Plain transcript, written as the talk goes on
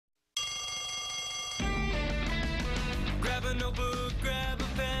notebook, grab a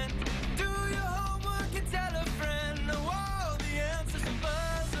pen, do your homework and tell a friend. Know all the answers and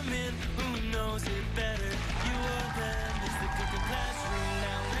buzz them in. Who knows it better? You or them. It's the cooking classroom.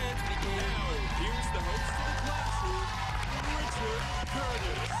 Now let's begin. Now, here's the host of the classroom, Richard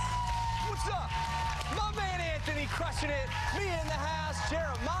Curtis. What's up? My man Anthony crushing it. Me in the house,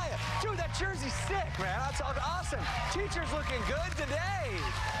 Jeremiah. Dude, that jersey's sick, man. That's awesome. Teacher's looking good today.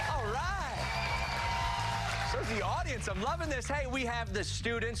 All right. So's the audience. I'm loving this. Hey, we have the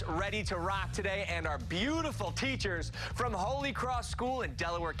students ready to rock today and our beautiful teachers from Holy Cross School in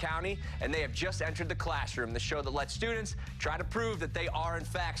Delaware County, and they have just entered the classroom, the show that lets students try to prove that they are, in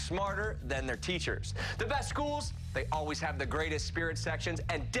fact, smarter than their teachers. The best schools, they always have the greatest spirit sections,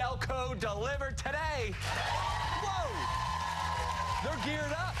 and Delco delivered today. Whoa! They're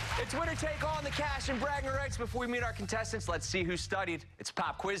geared up. It's winner take all in the cash and bragging rights. Before we meet our contestants, let's see who studied. It's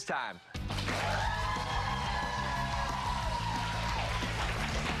pop quiz time.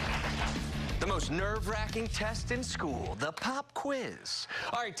 The most nerve-wracking test in school, the pop quiz.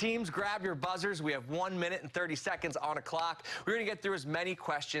 All right, teams, grab your buzzers. We have 1 minute and 30 seconds on a clock. We're going to get through as many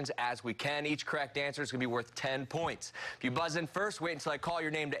questions as we can. Each correct answer is going to be worth 10 points. If you buzz in first, wait until I call your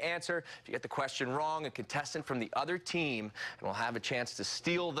name to answer. If you get the question wrong, a contestant from the other team will have a chance to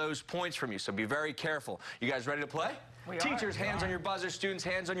steal those points from you, so be very careful. You guys ready to play? Teachers, hands on your buzzers. Students,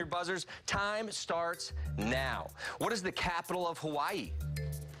 hands on your buzzers. Time starts now. What is the capital of Hawaii?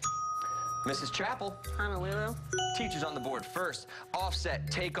 Mrs. Chappell. Honolulu. Teachers on the board first.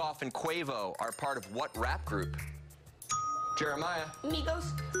 Offset, Takeoff, and Quavo are part of what rap group? Jeremiah.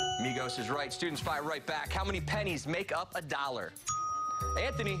 Migos. Migos is right. Students fire right back. How many pennies make up $1?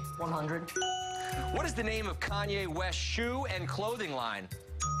 Anthony. 100. What is the name of Kanye West's shoe and clothing line?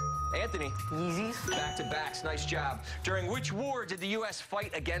 Anthony. Yeezys. Back-to-backs. Nice job. During which war did the U.S.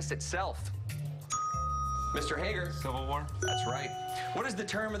 fight against itself? Mr. Hager. Civil War. That's right. What is the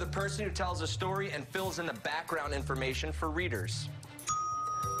term of the person who tells a story and fills in the background information for readers?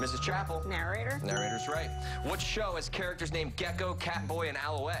 Mrs. Chappell. Narrator. Narrator's right. What show has characters named Gecko, Catboy, and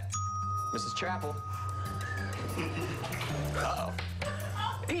Alouette? Mrs. Chappell. Uh-oh.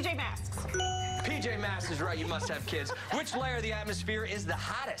 PJ Masks. PJ Masks is right. You must have kids. Which layer of the atmosphere is the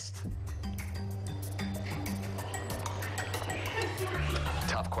hottest?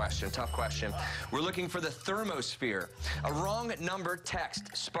 Tough question, tough question. We're looking for the thermosphere. A wrong number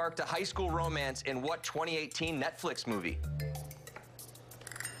text sparked a high school romance in what 2018 Netflix movie?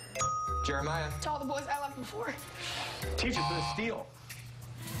 Jeremiah. To All the Boys I Loved Before. Teacher for the steal.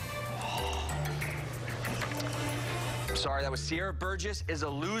 Sorry, that was Sierra Burgess is a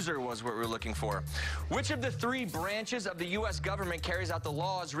loser was what we were looking for. Which of the 3 branches of the U.S. government carries out the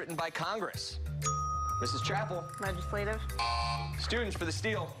laws written by Congress? Mrs. Chappell. Legislative. Students for the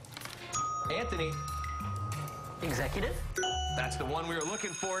steal. Anthony. Executive. That's the one we were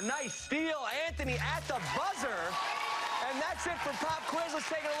looking for. Nice steal, Anthony, at the buzzer. And that's it for Pop Quiz. Let's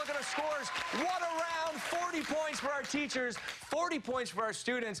take a look at our scores. What a round. 40 points for our teachers, 40 points for our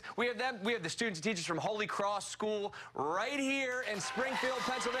students. We have the students and teachers from Holy Cross School right here in Springfield,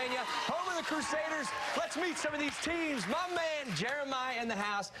 Pennsylvania, home of the Crusaders. Let's meet some of these teams. My man, Jeremiah in the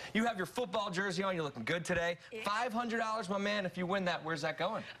house. You have your football jersey on. You're looking good today. Yeah. $500, my man. If you win that, where's that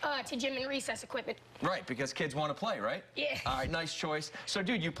going? To gym and recess equipment. Right, because kids want to play, right? Yeah. All right, nice choice. So,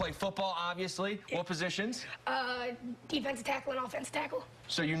 dude, you play football, obviously. Yeah. What positions? Defensive tackle and offensive tackle.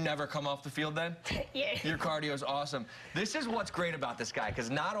 So you never come off the field then? Yeah. Your cardio's awesome. This is what's great about this guy, because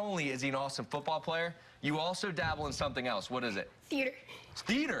not only is he an awesome football player, you also dabble in something else. What is it? Theater. It's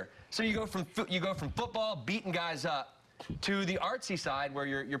theater. So you go from football, beating guys up, to the artsy side where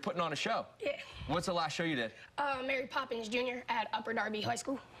you're putting on a show. Yeah. What's the last show you did? Mary Poppins Jr. at Upper Darby High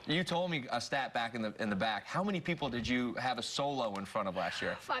School. You told me a stat back in the back. How many people did you have a solo in front of last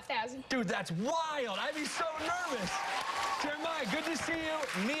year? 5,000. Dude, that's wild. I'd be so nervous. Jeremiah, good to see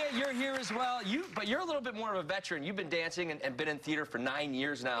you. Mia, you're here as well. But you're a little bit more of a veteran. You've been dancing and been in theater for 9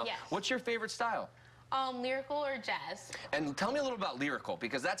 years now. Yes. What's your favorite style? Lyrical or jazz. And tell me a little about lyrical,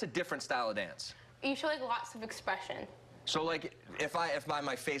 because that's a different style of dance. You show like lots of expression. So like, if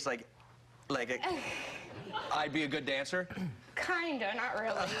my face I'd be a good dancer? Kinda, not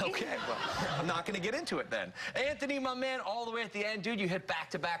really. Okay, well, I'm not going to get into it then. Anthony, my man, all the way at the end. Dude, you hit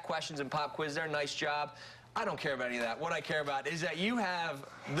back-to-back questions in Pop Quiz there. Nice job. I don't care about any of that. What I care about is that you have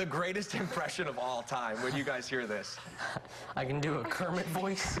the greatest impression of all time when you guys hear this. I can do a Kermit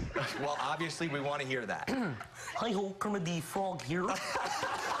voice. Well, obviously, we want to hear that. Hi-ho, Kermit the Frog here. All right.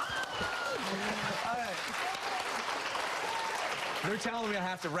 They're telling me I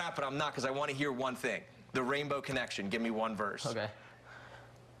have to rap, but I'm not, because I want to hear one thing. The Rainbow Connection. Give me one verse. Okay.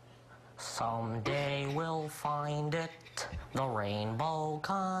 Someday we'll find it, the rainbow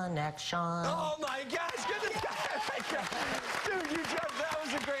connection. Oh my gosh, goodness. Dude, that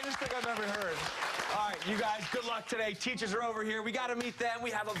was the greatest thing I've ever heard. All right, you guys, good luck today. Teachers are over here. We got to meet them.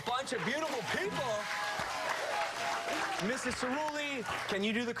 We have a bunch of beautiful people. Mrs. Cerulli, can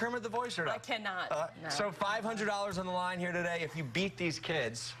you do the Kermit the Voice or not? I cannot. No. So $500 on the line here today. If you beat these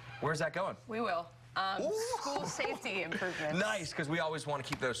kids, where's that going? We will. School safety improvements. Nice, because we always want to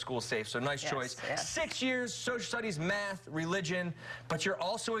keep those schools safe, so nice choice. Yes. 6 years, social studies, math, religion, but you're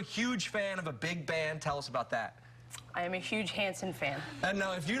also a huge fan of a big band. Tell us about that. I am a huge Hanson fan. And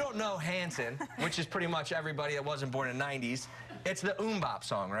now, if you don't know Hanson, which is pretty much everybody that wasn't born in the 90s, it's the Bop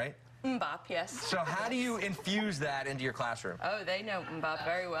song, right? Bop, yes. So how do you infuse that into your classroom? Oh, they know Bop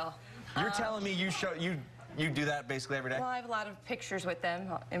very well. You're telling me you do that basically every day? Well, I have a lot of pictures with them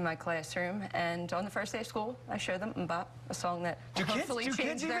in my classroom, and on the first day of school, I show them Bop, a song that hopefully do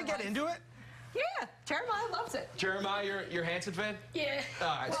kids changed their even get life. into it? Yeah, Jeremiah loves it. Jeremiah, you're a Hanson fan? Yeah. All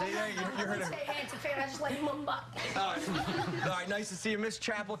right, so you heard I him. say Hanson fan, I just like Mumbop. All right, nice to see you. Miss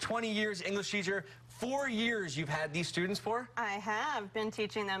Chappell, 20 years, English teacher. 4 years you've had these students for? I have been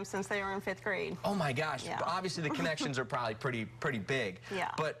teaching them since they were in 5th grade. Oh my gosh. Yeah. Obviously the connections are probably pretty big. Yeah.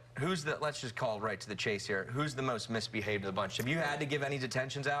 But who's let's just call right to the chase here. Who's the most misbehaved of the bunch? Have you had to give any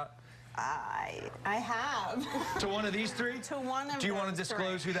detentions out? I have. To one of these three? To one of Do you want to those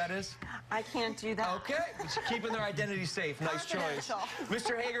disclose three. who that is? I can't do that. Okay. Just keeping their identity safe. Nice choice.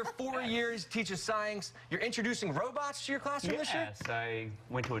 Confidential. Mr. Hager, 4 years, teaches science. You're introducing robots to your classroom this year? Yes, I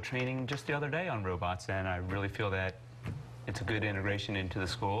went to a training just the other day on robots, and I really feel that it's a good integration into the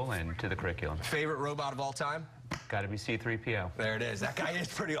school and to the curriculum. Favorite robot of all time? Got to be C-3PO. There it is. That guy is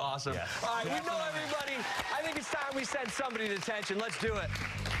pretty awesome. Yes. All right, we know everybody. I think it's time we send somebody to detention. Let's do it.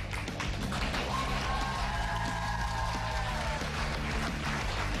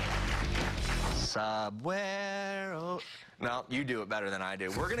 Somewhere. No, you do it better than I do.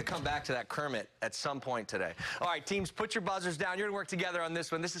 We're going to come back to that Kermit at some point today. All right, teams, put your buzzers down. You're going to work together on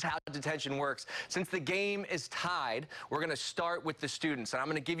this one. This is how detention works. Since the game is tied, we're going to start with the students, and I'm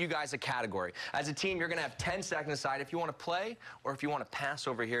going to give you guys a category. As a team, you're going to have 10 seconds to decide if you want to play or if you want to pass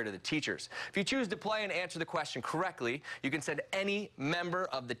over here to the teachers. If you choose to play and answer the question correctly, you can send any member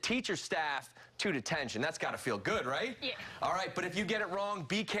of the teacher staff to detention. That's got to feel good, right? Yeah. All right, but if you get it wrong,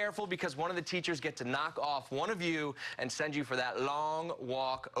 be careful because one of the teachers get to knock off one of you and send you for that long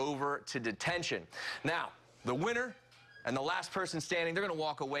walk over to detention. Now, the winner and the last person standing, they're going to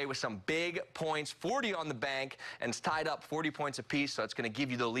walk away with some big points, 40 on the bank, and it's tied up 40 points apiece, so it's going to give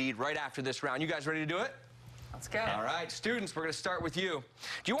you the lead right after this round. You guys ready to do it? Let's go. All right, students, we're going to start with you.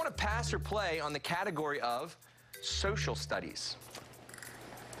 Do you want to pass or play on the category of social studies?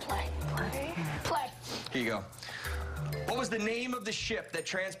 Play. Here you go. What was the name of the ship that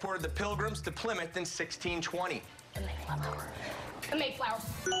transported the Pilgrims to Plymouth in 1620? The Mayflower.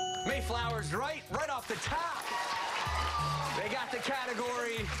 Mayflower's right off the top. They got the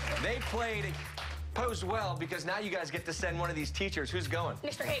category. They played. It posed well because now you guys get to send one of these teachers. Who's going?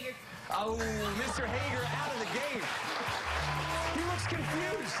 Mr. Hager. Oh, Mr. Hager out of the game. He looks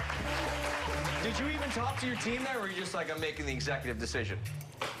confused. Did you even talk to your team there, or were you just like, I'm making the executive decision?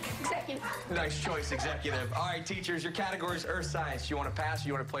 Executive. Nice choice, executive. All right, teachers, your category is Earth Science. You want to pass or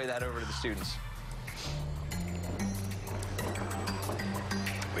you want to play that over to the students?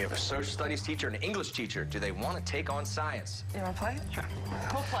 We have a social studies teacher and an English teacher. Do they want to take on science? You want to play it? Sure.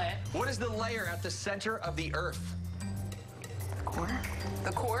 We'll play it. What is the layer at the center of the Earth? The core?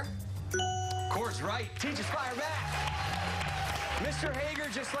 The core? Core's right. Teachers, fire back. Mr. Hager,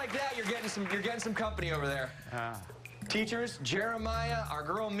 just like that, you're getting some company over there. Teachers, Jeremiah, our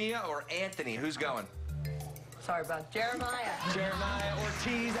girl Mia, or Anthony? Who's going? Sorry, bud. Jeremiah. Jeremiah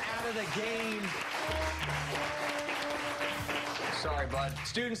Ortiz out of the game. Sorry, bud.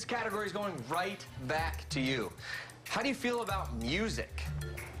 Students, category is going right back to you. How do you feel about music?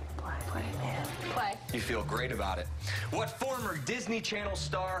 Play. You feel great about it. What former Disney Channel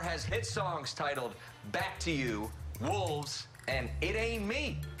star has hit songs titled Back to You, Wolves, and It Ain't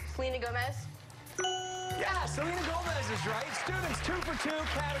Me? Selena Gomez. Yeah, Selena Gomez is right. Students, 2 for 2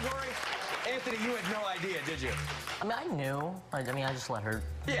 category. Anthony, you had no idea, did you? I mean, I knew. I just let her.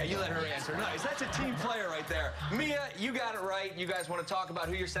 Yeah, you let her answer. Nice. That's a team player right there. Mia, you got it right. You guys want to talk about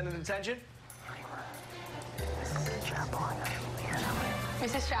who you're sending to detention?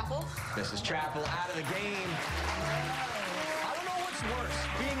 Mrs. Chappell. Mrs. Chappell out of the game. I don't know what's worse,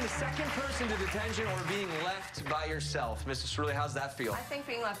 being the second person to detention or being left by yourself. Mrs. Cerulli, how's that feel? I think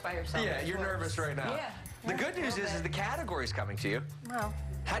being left by yourself. Yeah, is you're worse. nervous right now. Yeah. The good news is the category's coming to you. Well.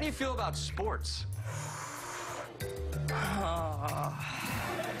 How do you feel about sports?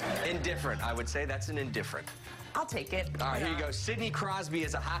 Indifferent, I would say. That's an indifferent. I'll take it. All right, here you go. Sidney Crosby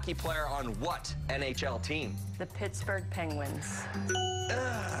is a hockey player on what NHL team? The Pittsburgh Penguins. Nailed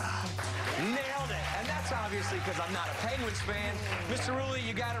it. And that's obviously because I'm not a Penguins fan. Mr. Rulli,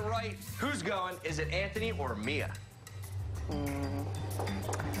 you got it right. Who's going? Is it Anthony or Mia?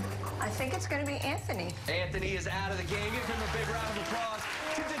 I think it's going to be Anthony. Anthony is out of the game. Give him a big round of applause.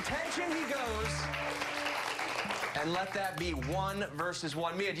 To detention he goes. And let that be 1 versus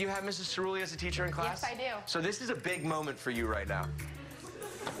 1. Mia, do you have Mrs. Cerulli as a teacher in class? Yes, I do. So this is a big moment for you right now,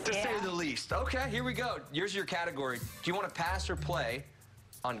 to say the least. Okay, here we go. Here's your category. Do you want to pass or play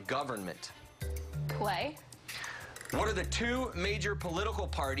on government? Play. What are the 2 major political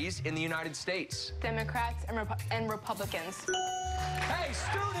parties in the United States? Democrats and Republicans. Hey,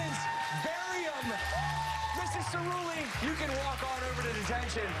 students, bury them. Mrs. Cerulli, you can walk on over to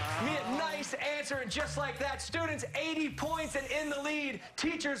detention. Mia, nice answer, and just like that, students 80 points and in the lead.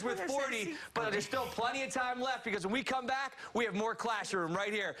 Teachers with 40, but there's still plenty of time left because when we come back, we have more ClassH-Room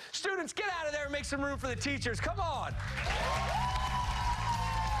right here. Students, get out of there and make some room for the teachers. Come on.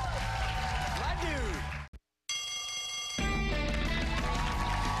 My dude.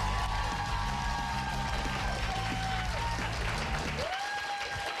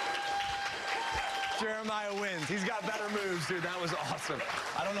 Jeremiah wins. He's got better moves, dude. That was awesome.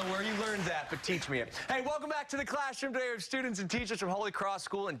 I don't know where you learned that, but teach me it. Hey, welcome back to the ClassH-Room. Today we have students and teachers from Holy Cross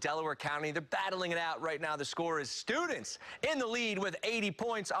School in Delaware County. They're battling it out right now. The score is students in the lead with 80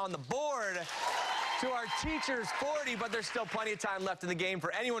 points on the board to our teachers 40, but there's still plenty of time left in the game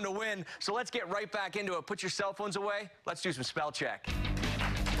for anyone to win. So let's get right back into it. Put your cell phones away. Let's do some spell check.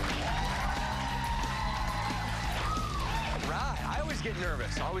 Right. I always get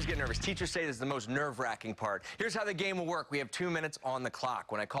nervous. Teachers say this is the most nerve-wracking part. Here's how the game will work. We have 2 minutes on the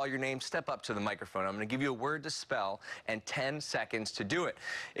clock. When I call your name, step up to the microphone. I'm going to give you a word to spell and 10 seconds to do it.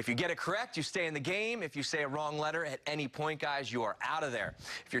 If you get it correct, you stay in the game. If you say a wrong letter at any point, guys, you are out of there.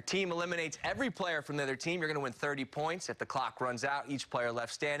 If your team eliminates every player from the other team, you're going to win 30 points. If the clock runs out, each player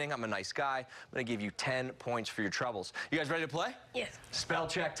left standing, I'm a nice guy. I'm going to give you 10 points for your troubles. You guys ready to play? Yes. Spell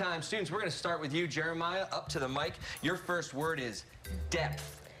check time. Students, we're going to start with you, Jeremiah, up to the mic. Your first word is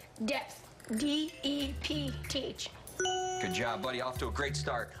depth. Depth. D-E-P-T-H. Good job, buddy. Off to a great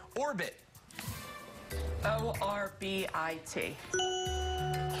start. Orbit. O-R-B-I-T.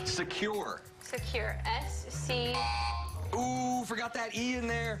 Secure. Secure. S-C. Ooh, forgot that E in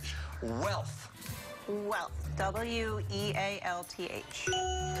there. Wealth. Wealth. W-E-A-L-T-H.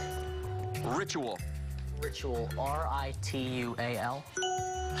 Ritual. Ritual. R-I-T-U-A-L.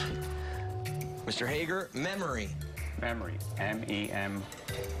 Mr. Hager, memory. Memory. M-E-M-R-O-Y.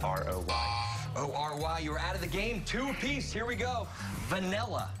 O-R-Y, you're out of the game. 2 apiece. Here we go.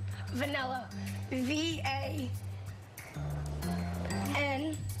 Vanilla. Vanilla. V-A-N-L-L.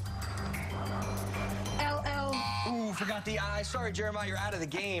 Ooh, forgot the I. Sorry, Jeremiah, you're out of the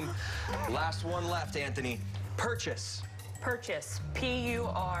game. Last one left, Anthony. Purchase. Purchase.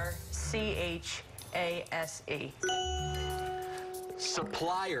 P-U-R-C-H-A-S-E.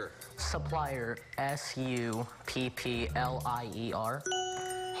 Supplier. Supplier. S-U-P-P-L-I-E-R.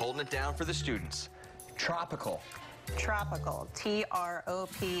 Holding it down for the students. Tropical. Tropical.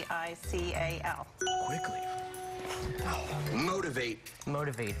 T-R-O-P-I-C-A-L. Quickly. Motivate.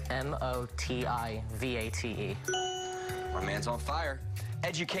 Motivate. M-O-T-I-V-A-T-E. My man's on fire.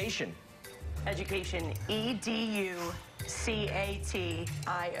 Education. Education. E-D-U-C-A-T-I-O-N.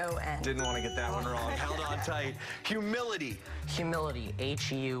 Didn't want to get that one wrong. Held on tight. Humility. Humility.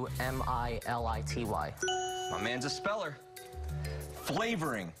 H-U-M-I-L-I-T-Y. My man's a speller.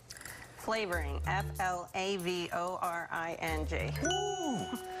 Flavoring. Flavoring. F-L-A-V-O-R-I-N-G. Ooh.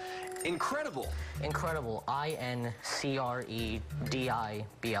 Incredible. Incredible. I-N-C-R-E-D-I-B-L-E.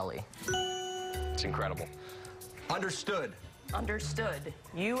 It's incredible. Understood. Understood.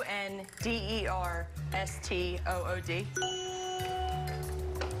 U-N-D-E-R-S-T-O-O-D.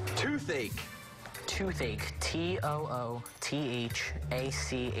 Toothache. Toothache. T-O-O-T-H-A-C-H-E.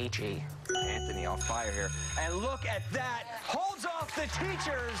 Anthony on fire here. And look at that. Holds off the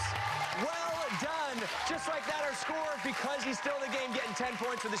teachers. Well done. Just like that, our score, because he's still in the game, getting 10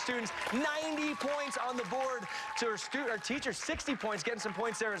 points for the students. 90 points on the board to our teachers. 60 points, getting some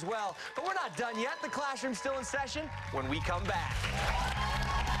points there as well. But we're not done yet. The ClassH-Room's still in session when we come back.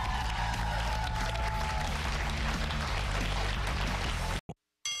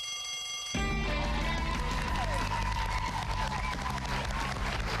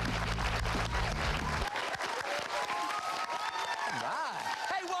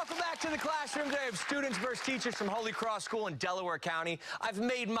 To the ClassH-Room today of students versus teachers from Holy Cross School in Delaware County. I've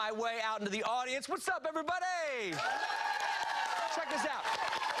made my way out into the audience. What's up, everybody? Check this out.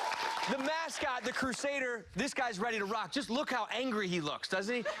 The mascot, the Crusader, this guy's ready to rock. Just look how angry he looks,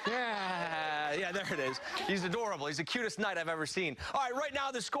 doesn't he? Yeah, there it is. He's adorable. He's the cutest knight I've ever seen. All right, right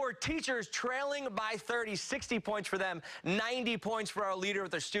now the score, teachers trailing by 30, 60 points for them, 90 points for our leader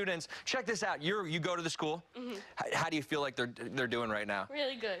with their students. Check this out. You go to the school. How do you feel like they're doing right now?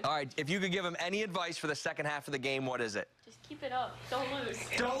 Really good. All right, if you could give them any advice for the second half of the game, what is it? Just keep it up. Don't lose.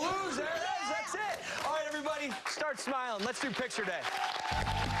 Don't lose. There it is. That's it. All right, everybody, start smiling. Let's do picture day.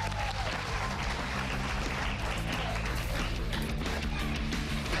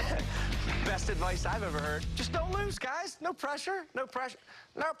 Best advice I've ever heard. Just don't lose, guys. No pressure. No pressure.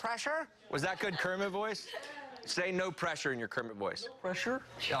 No pressure. Was that good Kermit voice? Say no pressure in your Kermit voice. Pressure?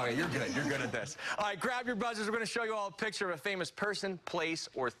 Oh, yeah, you're good. You're good at this. All right, grab your buzzers. We're going to show you all a picture of a famous person, place,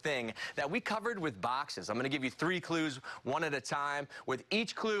 or thing that we covered with boxes. I'm going to give you 3 clues, one at a time. With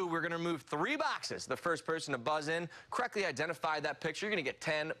each clue, we're going to remove 3 boxes. The first person to buzz in, correctly identify that picture, you're going to get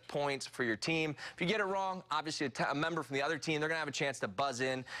 10 points for your team. If you get it wrong, obviously a member from the other team, they're going to have a chance to buzz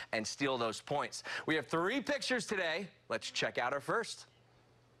in and steal those points. We have 3 pictures today. Let's check out our first.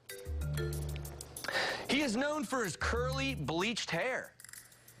 He is known for his curly, bleached hair.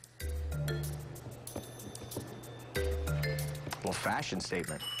 Well, fashion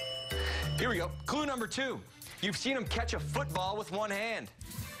statement. Here we go. Clue number 2. You've seen him catch a football with one hand.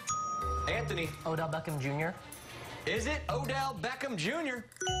 Anthony. Odell Beckham Jr. Is it Odell Beckham Jr.?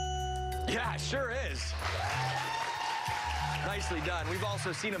 Yeah, it sure is. Nicely done. We've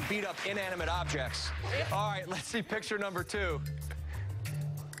also seen him beat up inanimate objects. All right, let's see picture number 2.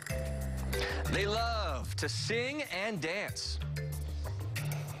 They love to sing and dance.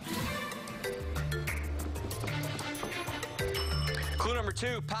 Clue number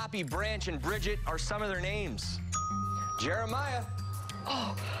 2, Poppy, Branch, and Bridget are some of their names. Jeremiah.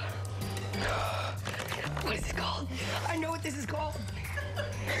 Oh. What is it called? I know what this is called.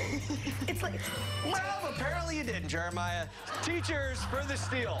 It's like... Well, apparently you didn't, Jeremiah. Teachers for the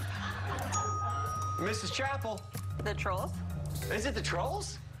steal. Mrs. Chappell. The Trolls. Is it the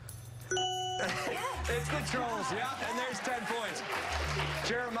Trolls? It's the Trolls, yeah, and there's 10 points.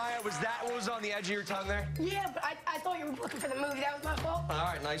 Jeremiah, was that what was on the edge of your tongue there? Yeah, but I thought you were looking for the movie. That was my fault. All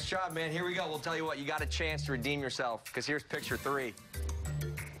right, nice job, man. Here we go. We'll tell you what, you got a chance to redeem yourself, because here's picture 3.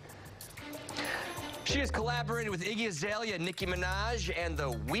 She has collaborated with Iggy Azalea, Nicki Minaj, and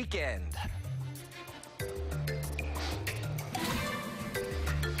The Weeknd.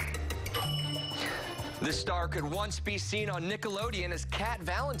 This star could once be seen on Nickelodeon as Cat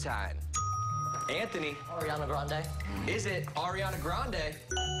Valentine. Anthony. Ariana Grande. Is it Ariana Grande?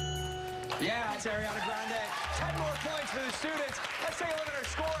 Yeah, it's Ariana Grande. 10 more points for the students. Let's take a look at our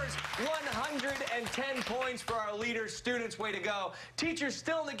scores. 110 points for our leaders. Students, way to go. Teachers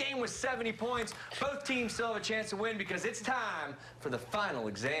still in the game with 70 points. Both teams still have a chance to win because it's time for the final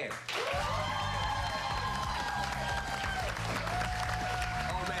exam.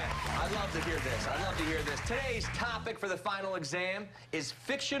 I love to hear this. I love to hear this. Today's topic for the final exam is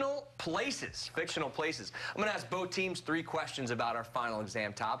fictional places. Fictional places. I'm going to ask both teams 3 questions about our final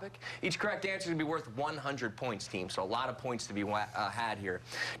exam topic. Each correct answer is going to be worth 100 points, team. So a lot of points to be had here.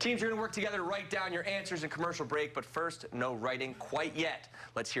 Teams are going to work together to write down your answers in commercial break, but first, no writing quite yet.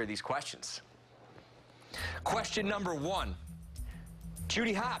 Let's hear these questions. Question number 1.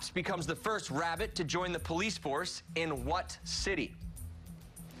 Judy Hopps becomes the first rabbit to join the police force in what city?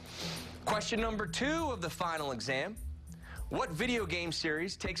 Question number 2 of the final exam. What video game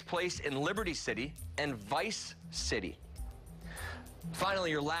series takes place in Liberty City and Vice City?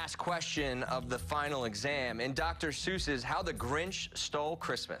 Finally, your last question of the final exam. In Dr. Seuss's How the Grinch Stole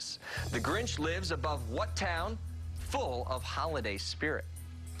Christmas, the Grinch lives above what town full of holiday spirit?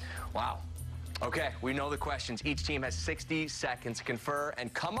 Wow. Okay, we know the questions. Each team has 60 seconds to confer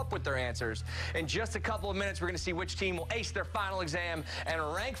and come up with their answers. In just a couple of minutes, we're going to see which team will ace their final exam and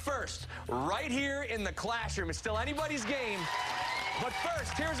rank first right here in the classroom. It's still anybody's game. But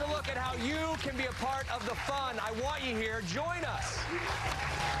first, here's a look at how you can be a part of the fun. I want you here. Join us.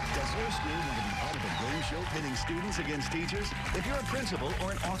 Does your school want to be part of a game show pitting students against teachers? If you're a principal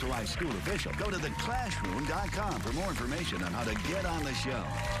or an authorized school official, go to theclassroom.com for more information on how to get on the show.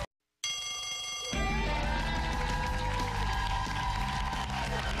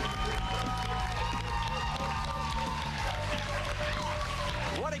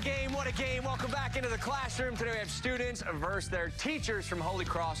 What a game, what a game. Welcome back into the classroom. Today we have students versus their teachers from Holy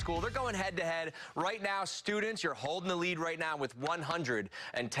Cross School. They're going head-to-head. Right now, students, you're holding the lead right now with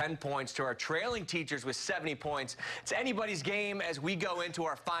 110 points to our trailing teachers with 70 points. It's anybody's game as we go into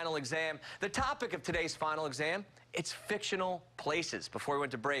our final exam. The topic of today's final exam It's fictional places. Before we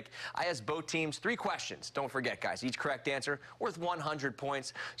went to break, I asked both teams 3 questions. Don't forget, guys, each correct answer worth 100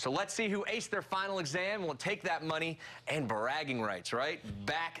 points. So let's see who aced their final exam. We'll take that money and bragging rights, right?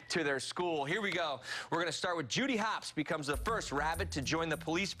 Back to their school. Here we go. We're going to start with Judy Hops becomes the first rabbit to join the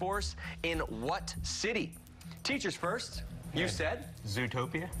police force in what city? Teachers first. You said?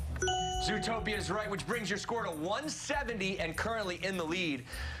 Zootopia. Zootopia is right, which brings your score to 170 and currently in the lead.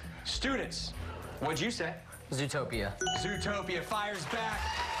 Students, what'd you say? Zootopia. Zootopia fires back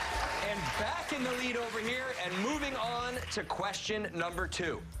and back in the lead over here. And moving on to question number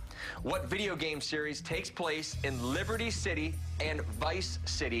 2. What video game series takes place in Liberty City and Vice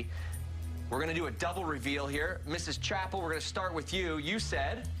City? We're going to do a double reveal here. Mrs. Chappell, we're going to start with you. You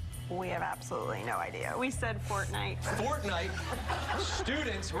said? We have absolutely no idea. We said Fortnite. Fortnite.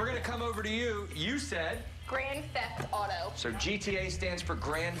 Students, we're going to come over to you. You said? Grand Theft Auto. So GTA stands for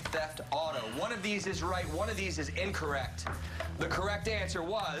Grand Theft Auto. One of these is right, one of these is incorrect. The correct answer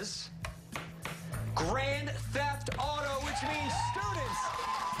was Grand Theft Auto, which means students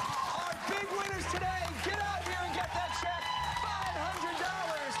are big winners today. Get out here and get that check.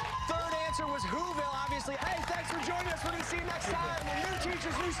 $500. Third answer was Whoville, obviously. Hey, thanks for joining us. We're going to see you next time. New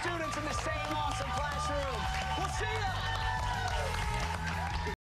teachers, new students in the same awesome classroom. We'll see you.